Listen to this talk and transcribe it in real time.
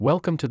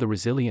Welcome to the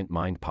Resilient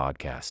Mind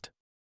Podcast.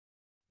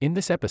 In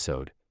this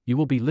episode, you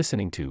will be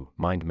listening to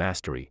Mind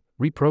Mastery,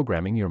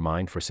 Reprogramming Your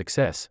Mind for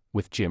Success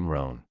with Jim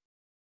Rohn.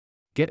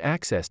 Get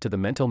access to the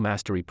Mental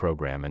Mastery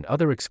Program and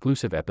other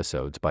exclusive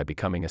episodes by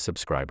becoming a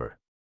subscriber.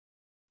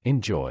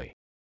 Enjoy.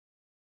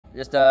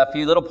 Just a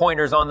few little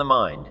pointers on the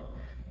mind.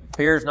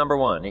 Here's number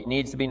one. It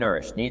needs to be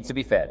nourished, needs to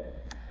be fed.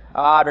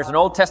 There's an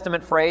Old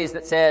Testament phrase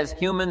that says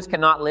humans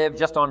cannot live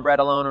just on bread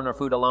alone and or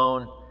food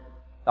alone.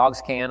 Dogs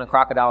can, a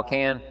crocodile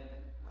can,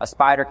 a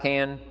spider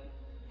can.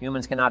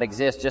 Humans cannot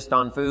exist just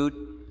on food.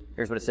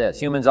 Here's what it says.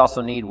 Humans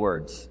also need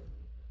words.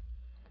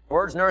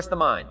 Words nourish the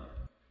mind.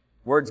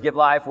 Words give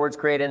life. Words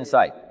create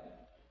insight.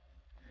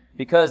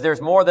 Because there's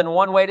more than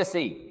one way to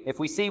see. If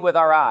we see with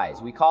our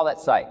eyes, we call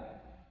that sight.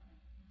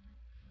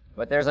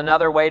 But there's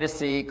another way to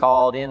see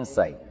called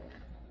insight.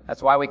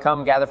 That's why we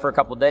come gather for a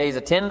couple of days,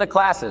 attend the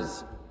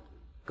classes,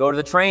 go to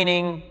the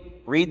training,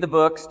 read the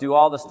books, do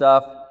all the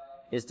stuff,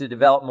 is to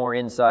develop more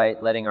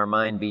insight, letting our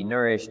mind be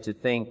nourished to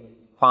think,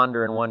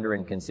 ponder, and wonder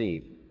and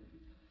conceive.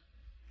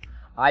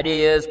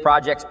 Ideas,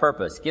 projects,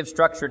 purpose. Give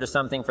structure to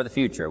something for the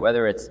future,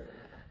 whether it's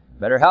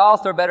better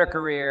health or better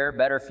career,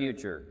 better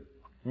future.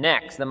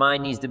 Next, the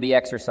mind needs to be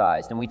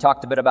exercised, and we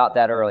talked a bit about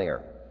that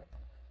earlier.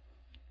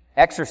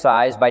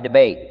 Exercise by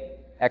debate.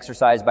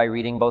 Exercise by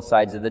reading both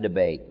sides of the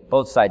debate,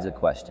 both sides of the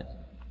question.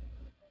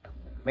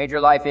 Major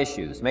life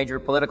issues, major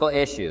political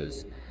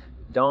issues.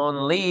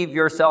 Don't leave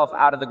yourself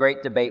out of the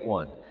great debate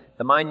one.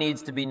 The mind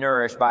needs to be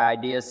nourished by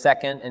ideas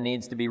second and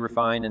needs to be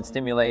refined and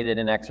stimulated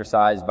and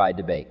exercised by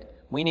debate.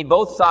 We need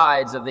both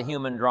sides of the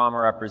human drama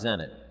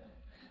represented.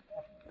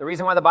 The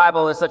reason why the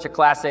Bible is such a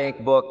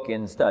classic book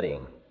in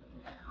studying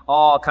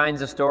all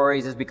kinds of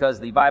stories is because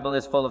the Bible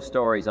is full of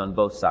stories on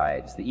both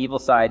sides, the evil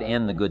side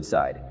and the good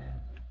side.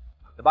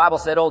 The Bible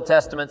said, Old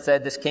Testament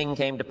said, this king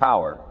came to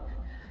power.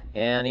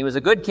 And he was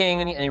a good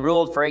king and he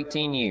ruled for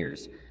 18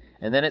 years.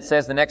 And then it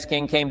says the next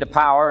king came to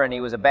power and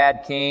he was a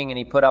bad king and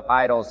he put up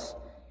idols.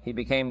 He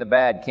became the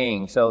bad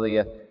king. So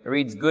it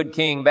reads good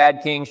king,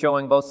 bad king,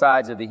 showing both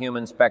sides of the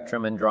human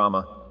spectrum and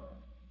drama.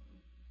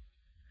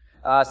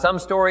 Some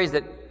stories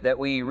that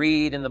we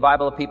read in the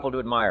Bible are people to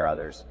admire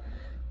others,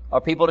 or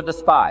people to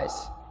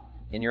despise.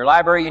 In your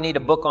library, you need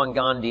a book on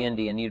Gandhi,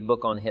 India, and you need a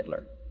book on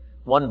Hitler.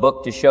 One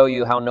book to show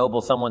you how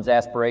noble someone's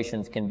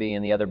aspirations can be,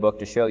 and the other book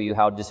to show you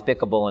how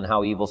despicable and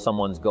how evil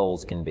someone's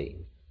goals can be.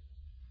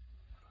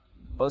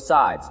 Both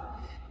sides.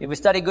 If we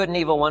study good and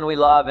evil, one we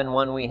love and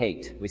one we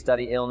hate. We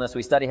study illness,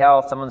 we study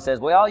health. Someone says,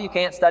 well, you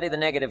can't study the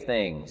negative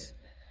things.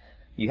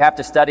 You have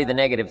to study the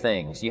negative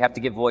things. You have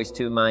to give voice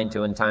to, mind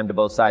to, and time to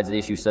both sides of the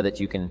issue so that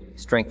you can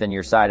strengthen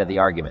your side of the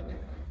argument.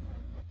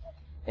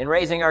 In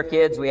raising our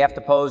kids, we have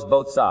to pose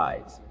both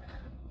sides.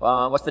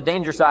 What's the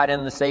danger side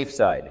and the safe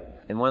side?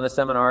 In one of the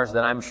seminars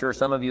that I'm sure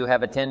some of you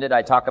have attended,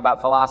 I talk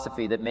about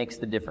philosophy that makes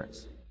the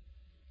difference.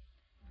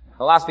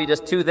 Philosophy does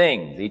two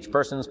things, each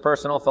person's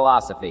personal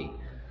philosophy.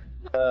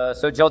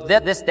 So jot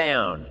this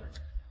down.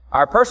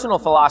 Our personal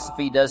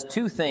philosophy does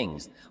two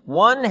things.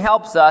 One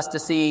helps us to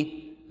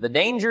see the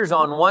dangers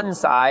on one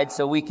side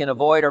so we can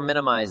avoid or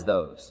minimize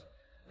those.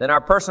 Then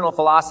our personal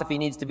philosophy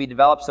needs to be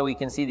developed so we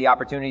can see the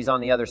opportunities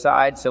on the other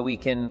side so we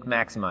can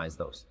maximize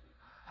those.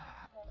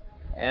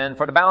 And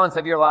for the balance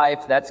of your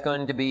life, that's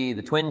going to be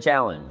the twin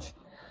challenge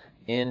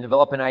in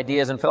developing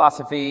ideas and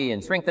philosophy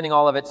and strengthening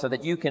all of it so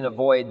that you can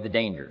avoid the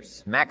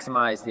dangers,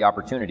 maximize the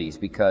opportunities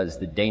because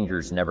the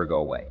dangers never go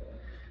away.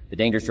 The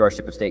dangers to our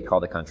ship of state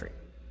called the country.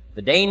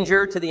 The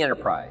danger to the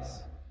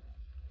enterprise.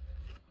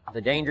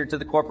 The danger to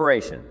the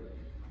corporation.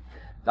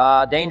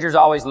 Dangers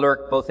always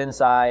lurk both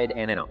inside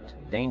and out.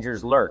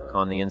 Dangers lurk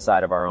on the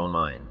inside of our own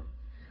mind.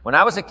 When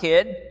I was a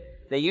kid,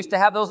 they used to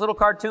have those little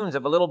cartoons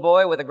of a little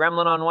boy with a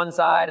gremlin on one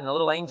side and a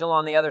little angel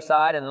on the other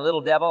side, and the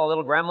little devil, a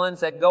little gremlin,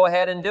 said, go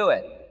ahead and do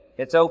it.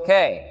 It's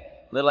okay,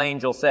 little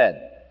angel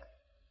said.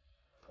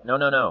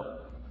 No.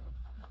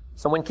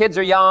 So when kids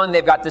are young,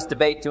 they've got this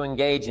debate to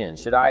engage in.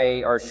 Should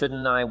I or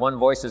shouldn't I? One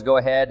voice says go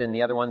ahead, and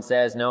the other one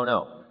says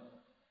no.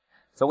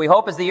 So we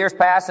hope as the years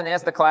pass and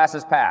as the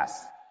classes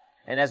pass,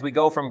 and as we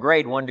go from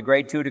grade 1 to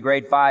grade 2 to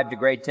grade 5 to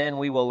grade 10,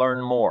 we will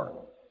learn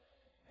more.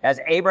 As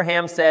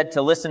Abraham said,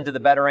 to listen to the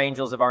better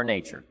angels of our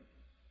nature,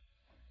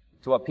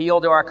 to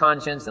appeal to our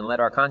conscience and let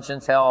our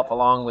conscience help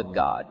along with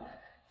God.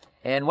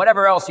 And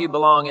whatever else you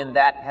belong in,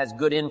 that has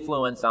good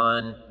influence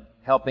on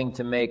helping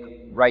to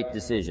make right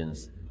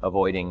decisions,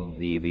 avoiding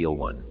the evil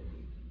one,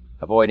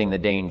 avoiding the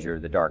danger,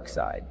 the dark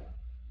side,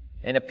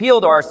 and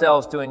appeal to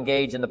ourselves to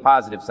engage in the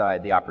positive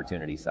side, the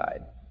opportunity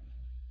side.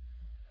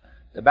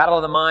 The battle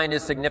of the mind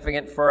is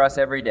significant for us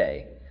every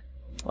day.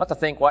 What to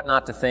think, what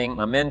not to think.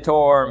 My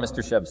mentor, Mr.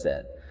 Shub,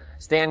 said,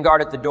 stand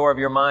guard at the door of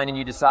your mind and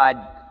you decide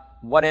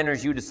what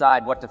enters, you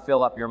decide what to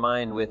fill up your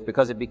mind with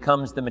because it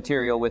becomes the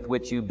material with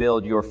which you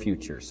build your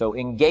future. So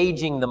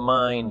engaging the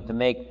mind to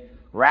make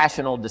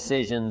rational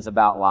decisions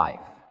about life.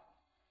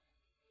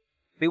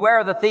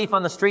 Beware of the thief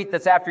on the street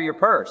that's after your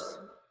purse,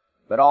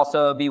 but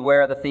also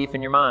beware of the thief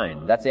in your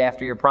mind. That's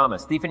after your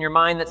promise. Thief in your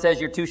mind that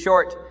says you're too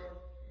short,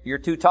 you're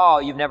too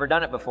tall, you've never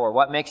done it before.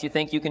 What makes you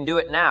think you can do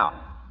it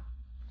now?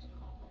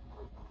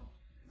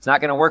 It's not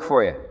going to work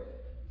for you.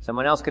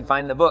 Someone else could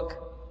find the book.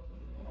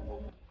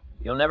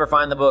 You'll never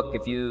find the book.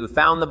 If you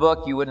found the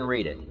book, you wouldn't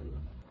read it.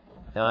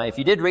 If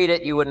you did read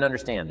it, you wouldn't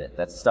understand it.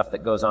 That's stuff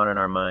that goes on in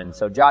our mind.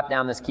 So jot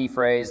down this key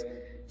phrase.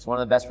 It's one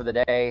of the best for the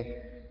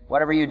day.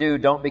 Whatever you do,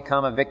 don't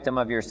become a victim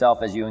of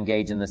yourself as you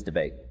engage in this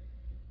debate.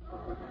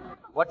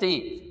 What to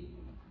eat,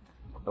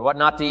 or what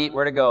not to eat,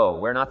 where to go,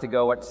 where not to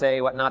go, what to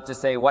say, what not to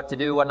say, what to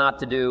do, what not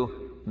to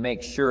do.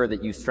 Make sure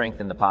that you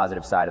strengthen the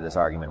positive side of this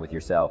argument with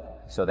yourself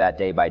so that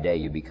day by day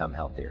you become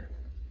healthier.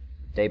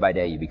 Day by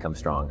day you become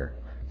stronger.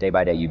 Day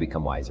by day you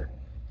become wiser.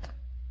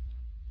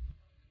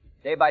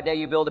 Day by day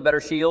you build a better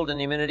shield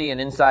and immunity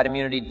and inside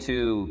immunity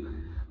to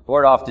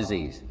ward off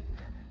disease.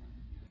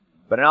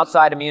 But an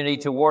outside immunity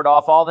to ward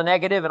off all the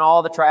negative and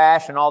all the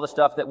trash and all the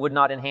stuff that would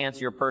not enhance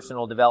your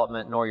personal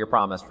development nor your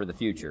promise for the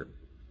future.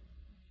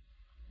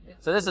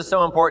 So this is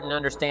so important in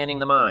understanding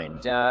the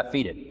mind.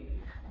 Feed it.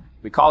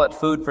 We call it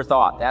food for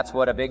thought. That's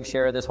what a big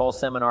share of this whole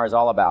seminar is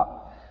all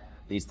about.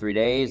 These 3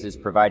 days is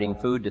providing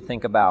food to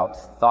think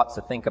about, thoughts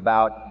to think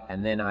about,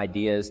 and then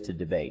ideas to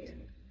debate.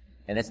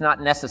 And it's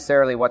not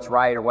necessarily what's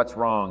right or what's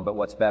wrong, but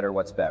what's better,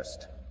 what's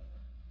best.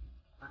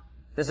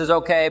 This is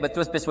okay, but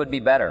this would be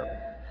better.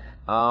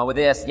 With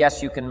this,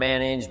 yes, you can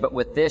manage, but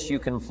with this, you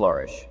can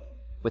flourish.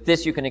 With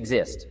this, you can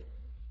exist.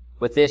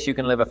 With this, you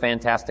can live a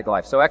fantastic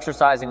life. So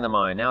exercising the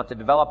mind. Now, to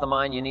develop the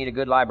mind, you need a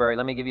good library.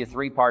 Let me give you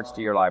 3 parts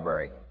to your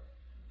library.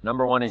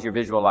 Number 1 is your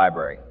visual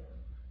library.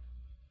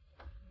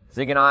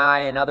 Zig and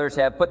I and others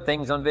have put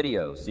things on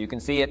video so you can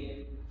see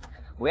it.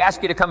 We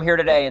ask you to come here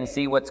today and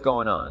see what's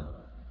going on.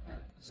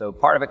 So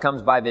part of it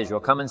comes by visual.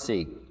 Come and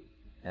see.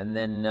 And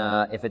then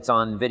if it's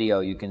on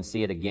video, you can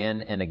see it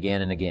again and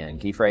again and again.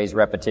 Key phrase,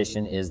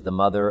 repetition is the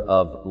mother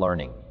of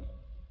learning.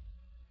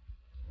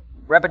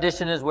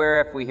 Repetition is where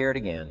if we hear it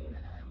again,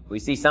 we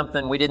see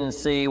something we didn't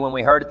see when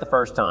we heard it the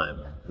first time.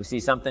 We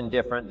see something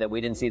different that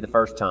we didn't see the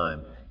first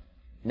time.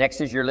 Next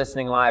is your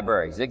listening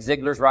library. Zig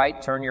Ziglar's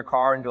right, turn your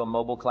car into a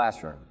mobile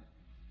classroom.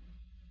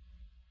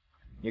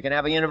 You can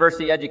have a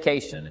university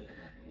education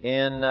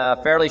in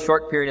a fairly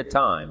short period of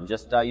time,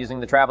 just using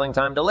the traveling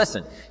time to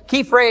listen.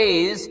 Key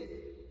phrase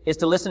is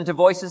to listen to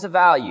voices of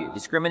value.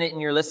 Discriminate in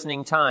your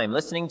listening time.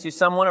 Listening to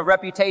someone of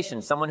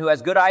reputation, someone who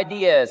has good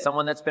ideas,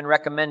 someone that's been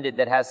recommended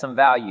that has some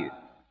value.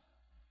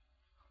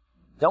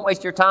 Don't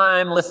waste your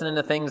time listening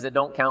to things that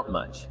don't count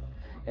much.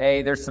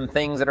 Hey, there's some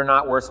things that are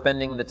not worth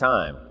spending the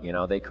time.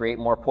 They create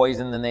more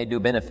poison than they do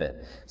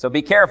benefit. So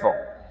be careful.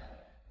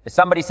 If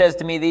somebody says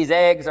to me, these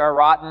eggs are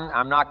rotten,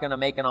 I'm not going to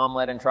make an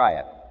omelet and try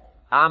it.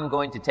 I'm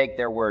going to take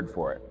their word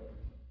for it.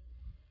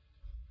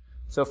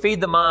 So feed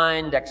the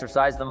mind,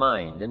 exercise the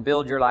mind, and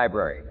build your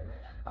library.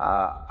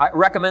 I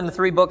recommend the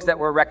 3 books that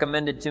were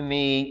recommended to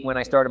me when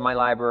I started my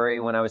library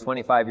when I was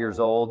 25 years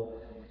old.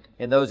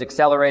 In those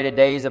accelerated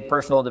days of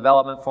personal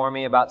development for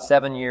me, about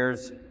 7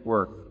 years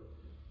worth.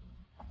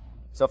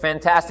 So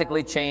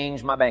fantastically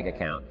changed my bank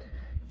account,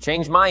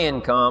 changed my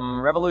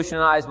income,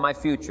 revolutionized my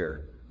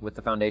future with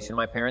the foundation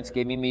my parents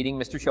gave me meeting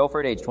Mr.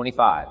 Schofer at age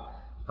 25.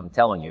 I'm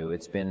telling you,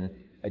 it's been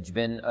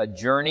a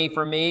journey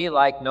for me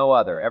like no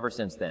other ever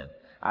since then.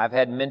 I've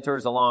had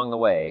mentors along the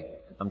way.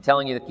 I'm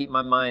telling you to keep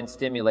my mind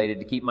stimulated,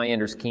 to keep my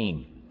innards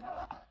keen.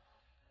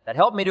 That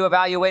helped me to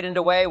evaluate and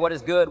to weigh what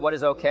is good, what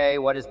is okay,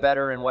 what is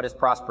better, and what is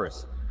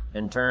prosperous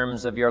in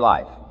terms of your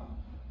life.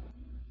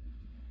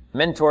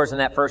 Mentors in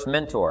that first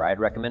mentor, I had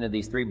recommended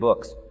these 3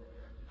 books.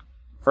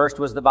 First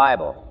was the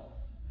Bible.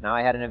 Now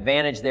I had an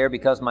advantage there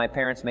because my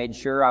parents made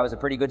sure I was a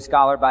pretty good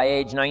scholar by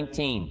age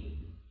 19.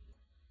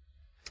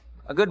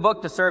 A good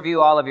book to serve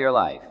you all of your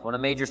life. One of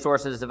the major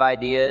sources of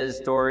ideas,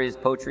 stories,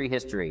 poetry,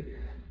 history.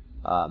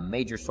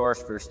 Major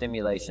source for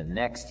stimulation.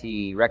 Next,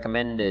 he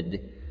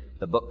recommended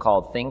the book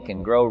called Think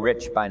and Grow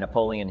Rich by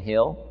Napoleon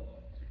Hill.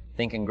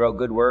 Think and Grow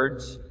Good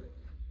Words.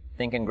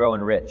 Think and Grow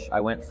and Rich.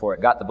 I went for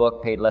it, got the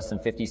book, paid less than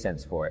 50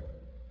 cents for it.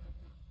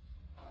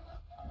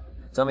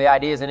 Some of the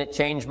ideas in it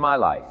changed my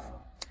life.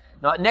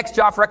 Now, next,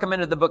 Joff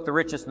recommended the book The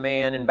Richest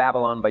Man in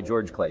Babylon by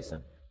George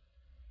Clason.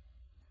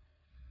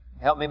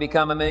 Helped me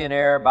become a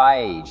millionaire by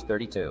age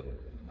 32.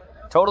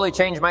 Totally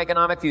changed my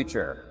economic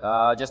future.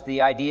 Just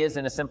the ideas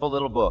in a simple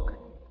little book.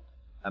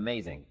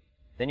 Amazing.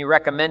 Then you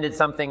recommended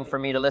something for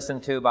me to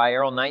listen to by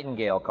Earl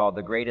Nightingale called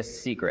The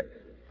Greatest Secret.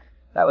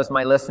 That was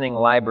my listening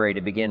library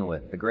to begin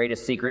with. The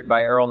Greatest Secret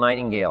by Earl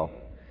Nightingale.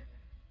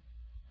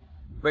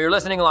 But your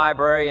listening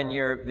library and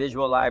your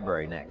visual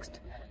library next.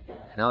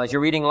 Now, as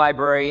your reading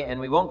library, and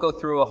we won't go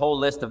through a whole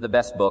list of the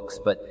best books,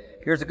 but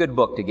here's a good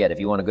book to get if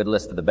you want a good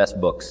list of the best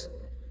books.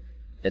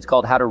 It's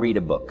called How to Read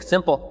a Book.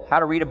 Simple. How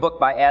to Read a Book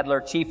by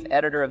Adler, chief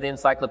editor of the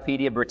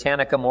Encyclopedia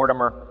Britannica,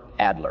 Mortimer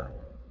Adler.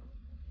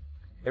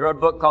 He wrote a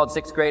book called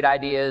 6 Great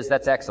Ideas.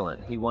 That's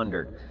excellent. He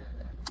wondered,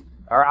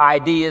 are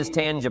ideas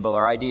tangible?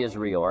 Are ideas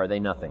real? Or are they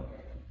nothing?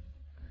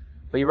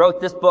 But he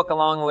wrote this book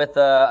along with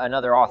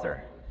another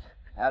author.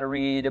 How to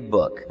Read a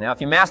Book. Now,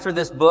 if you master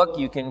this book,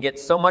 you can get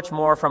so much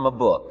more from a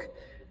book.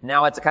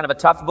 Now, it's kind of a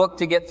tough book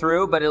to get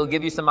through, but it'll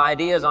give you some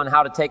ideas on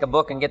how to take a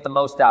book and get the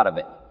most out of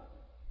it.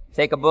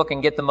 Take a book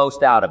and get the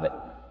most out of it.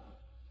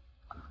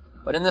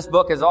 But in this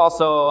book is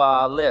also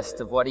a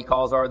list of what he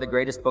calls are the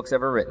greatest books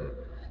ever written.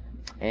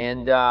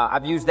 And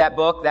I've used that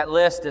book, that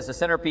list, as a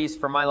centerpiece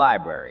for my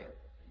library.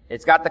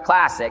 It's got the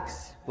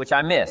classics, which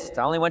I missed.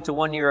 I only went to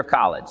 1 year of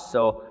college,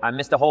 so I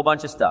missed a whole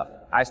bunch of stuff.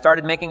 I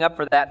started making up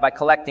for that by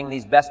collecting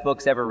these best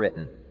books ever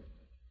written.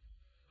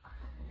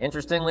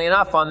 Interestingly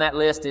enough, on that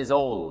list is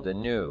old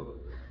and new.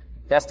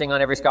 Testing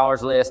on every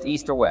scholar's list,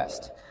 east or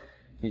west.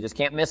 You just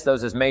can't miss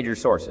those as major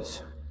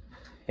sources.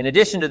 In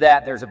addition to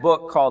that, there's a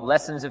book called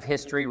Lessons of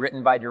History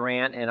written by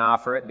Durant, and I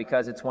offer it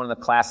because it's one of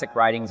the classic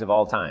writings of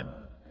all time.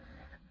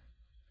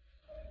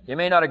 You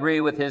may not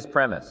agree with his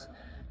premise,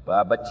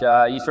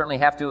 but you certainly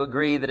have to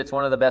agree that it's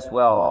one of the best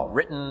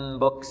well-written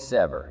books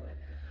ever.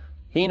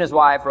 He and his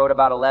wife wrote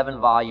about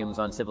 11 volumes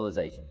on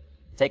civilization.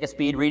 Take a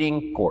speed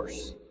reading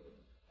course.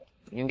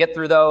 You can get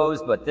through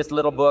those, but this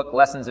little book,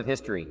 Lessons of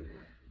History,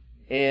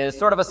 is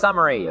sort of a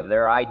summary of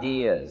their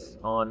ideas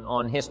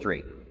on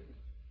history.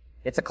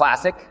 It's a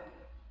classic,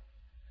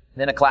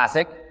 then a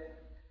classic.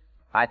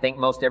 I think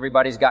most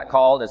everybody's got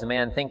called As a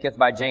Man Thinketh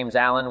by James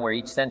Allen, where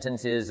each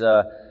sentence is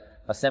a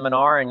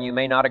seminar, and you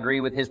may not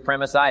agree with his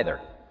premise either.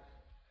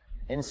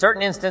 In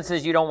certain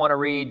instances, you don't want to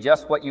read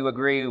just what you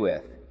agree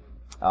with,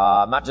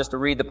 not just to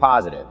read the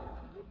positive.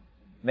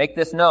 Make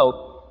this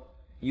note.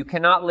 You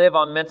cannot live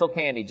on mental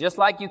candy. Just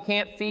like you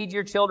can't feed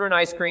your children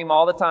ice cream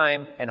all the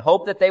time and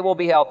hope that they will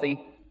be healthy,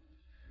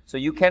 so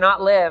you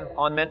cannot live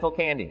on mental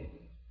candy.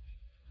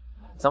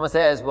 Someone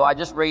says, well, I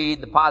just read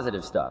the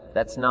positive stuff.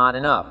 That's not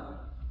enough.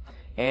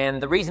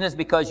 And the reason is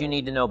because you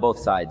need to know both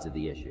sides of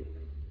the issue.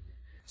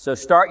 So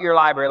start your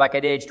library like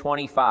at age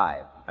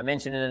 25. I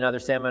mentioned in another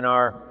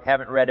seminar,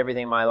 haven't read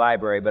everything in my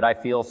library, but I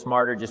feel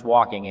smarter just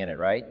walking in it,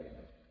 right?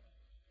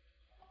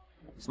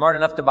 Smart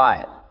enough to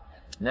buy it.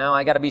 Now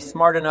I got to be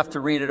smart enough to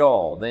read it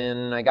all.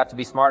 Then I got to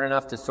be smart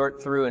enough to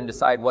sort through and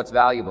decide what's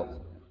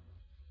valuable.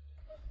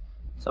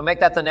 So make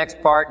that the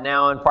next part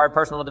now in part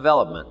personal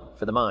development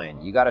for the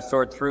mind. You got to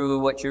sort through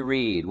what you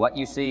read, what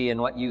you see, and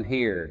what you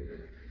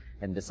hear,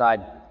 and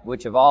decide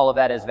which of all of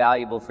that is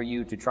valuable for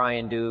you to try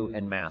and do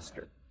and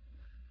master.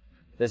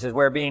 This is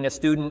where being a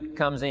student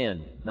comes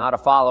in, not a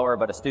follower,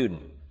 but a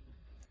student.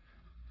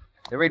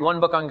 They read one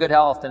book on good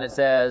health and it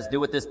says, do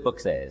what this book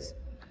says.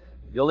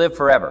 You'll live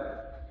forever.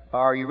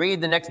 Or you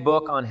read the next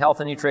book on health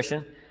and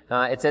nutrition.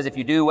 It says if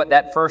you do what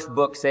that first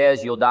book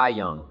says, you'll die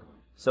young.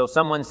 So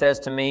someone says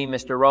to me,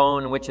 Mr.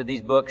 Rohn, which of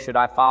these books should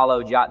I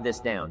follow? Jot this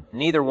down.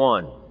 Neither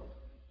one.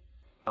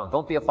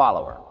 Don't be a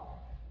follower.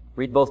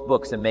 Read both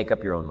books and make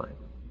up your own mind.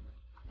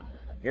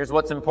 Here's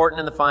what's important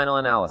in the final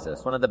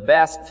analysis. One of the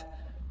best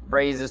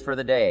phrases for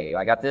the day.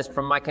 I got this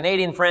from my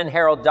Canadian friend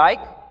Harold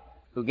Dyke,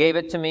 who gave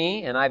it to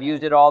me, and I've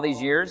used it all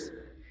these years.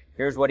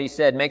 Here's what he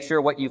said. Make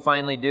sure what you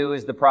finally do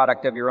is the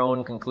product of your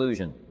own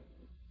conclusion.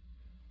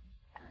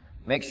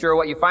 Make sure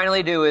what you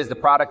finally do is the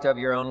product of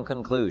your own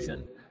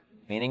conclusion.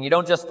 Meaning you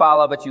don't just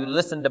follow, but you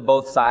listen to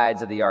both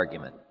sides of the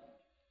argument.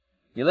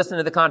 You listen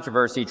to the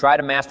controversy, try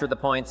to master the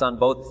points on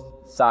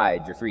both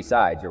sides, or three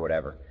sides, or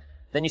whatever.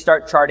 Then you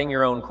start charting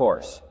your own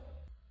course.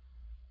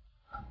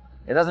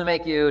 It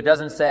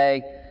doesn't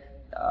say,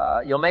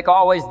 you'll make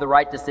always the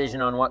right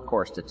decision on what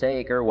course to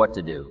take or what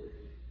to do.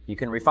 You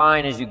can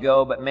refine as you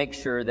go, but make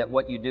sure that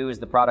what you do is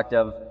the product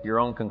of your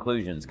own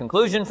conclusions.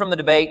 Conclusion from the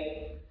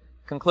debate,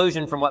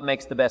 conclusion from what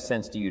makes the best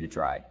sense to you to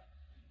try.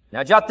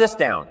 Now jot this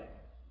down.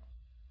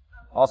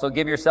 Also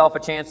give yourself a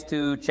chance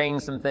to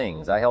change some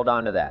things. I held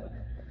on to that.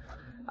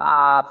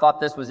 I thought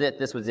this was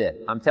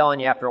it. I'm telling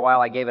you, after a while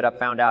I gave it up,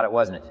 found out it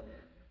wasn't it.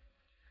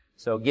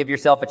 So give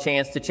yourself a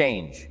chance to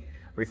change.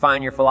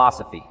 Refine your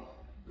philosophy.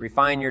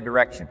 Refine your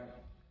direction.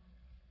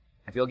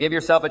 If you'll give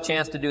yourself a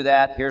chance to do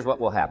that, here's what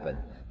will happen.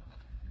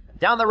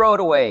 Down the road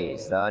a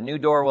ways, a new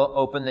door will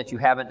open that you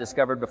haven't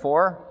discovered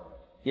before.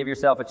 Give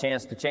yourself a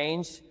chance to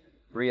change,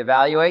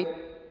 reevaluate.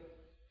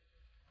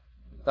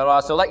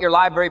 So let your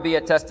library be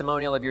a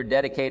testimonial of your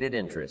dedicated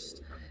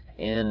interest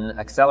in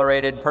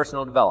accelerated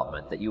personal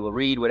development, that you will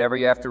read whatever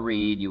you have to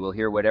read, you will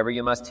hear whatever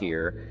you must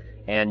hear,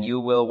 and you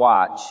will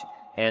watch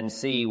and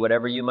see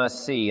whatever you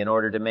must see in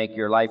order to make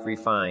your life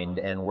refined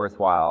and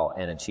worthwhile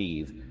and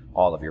achieve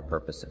all of your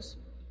purposes.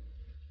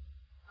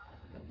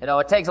 You know,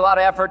 it takes a lot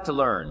of effort to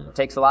learn. It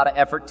takes a lot of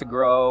effort to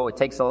grow. It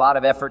takes a lot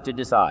of effort to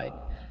decide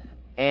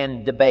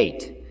and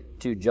debate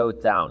to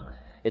jot down.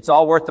 It's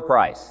all worth the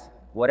price.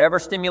 Whatever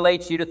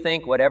stimulates you to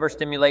think, whatever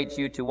stimulates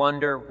you to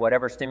wonder,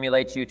 whatever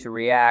stimulates you to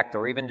react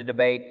or even to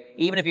debate,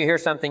 even if you hear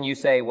something you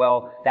say,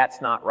 well,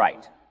 that's not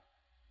right.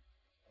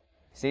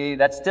 See,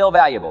 that's still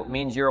valuable. It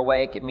means you're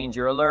awake. It means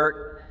you're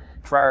alert.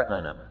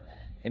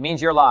 It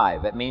means you're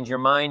alive. It means your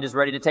mind is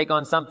ready to take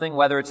on something,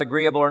 whether it's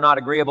agreeable or not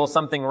agreeable,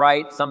 something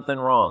right, something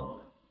wrong.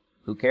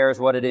 Who cares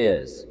what it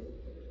is?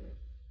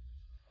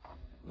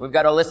 We've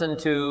got to listen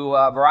to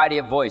a variety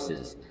of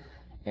voices.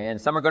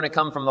 And some are going to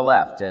come from the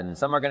left, and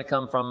some are going to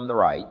come from the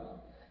right,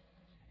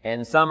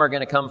 and some are going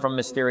to come from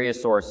mysterious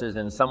sources,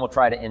 and some will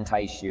try to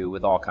entice you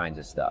with all kinds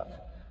of stuff.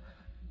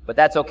 But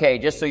that's okay,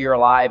 just so you're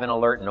alive and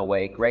alert and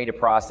awake, ready to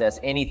process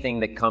anything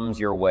that comes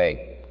your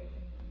way.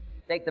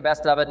 Take the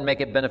best of it and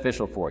make it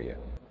beneficial for you.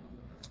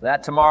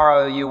 That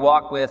tomorrow you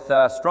walk with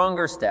a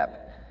stronger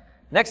step.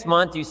 Next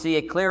month you see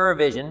a clearer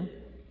vision,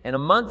 and a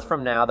month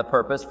from now the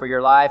purpose for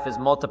your life is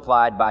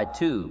multiplied by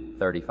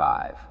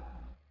 235.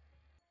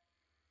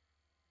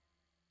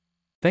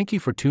 Thank you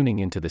for tuning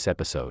into this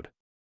episode.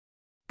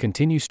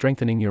 Continue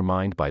strengthening your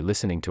mind by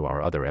listening to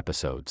our other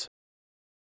episodes.